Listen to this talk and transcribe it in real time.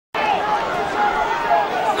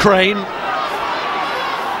Crane.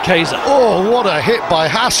 Kaiser. Oh, what a hit by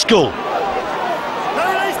Haskell. No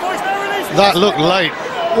release, boys, no release. That looked late.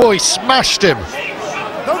 Oh, he smashed him.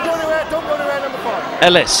 Don't go anywhere, number 5.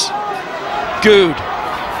 Ellis. Good.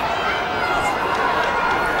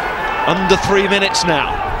 Under 3 minutes now.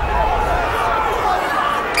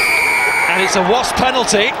 And it's a Wasp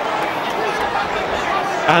penalty.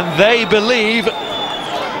 And they believe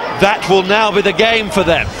that will now be the game for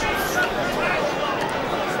them.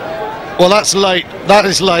 Well, that's late. That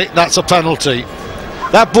is late. That's a penalty.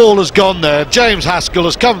 That ball has gone there. James Haskell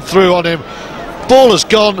has come through on him. Ball has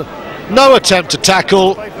gone. No attempt to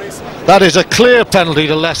tackle. That is a clear penalty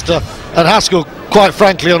to Leicester. And Haskell, quite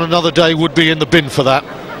frankly, on another day would be in the bin for that.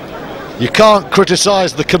 You can't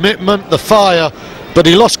criticise the commitment, the fire, but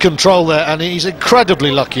he lost control there, and he's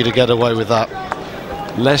incredibly lucky to get away with that.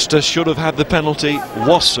 Leicester should have had the penalty.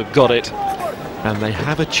 Wasps have got it. And they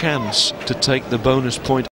have a chance to take the bonus point.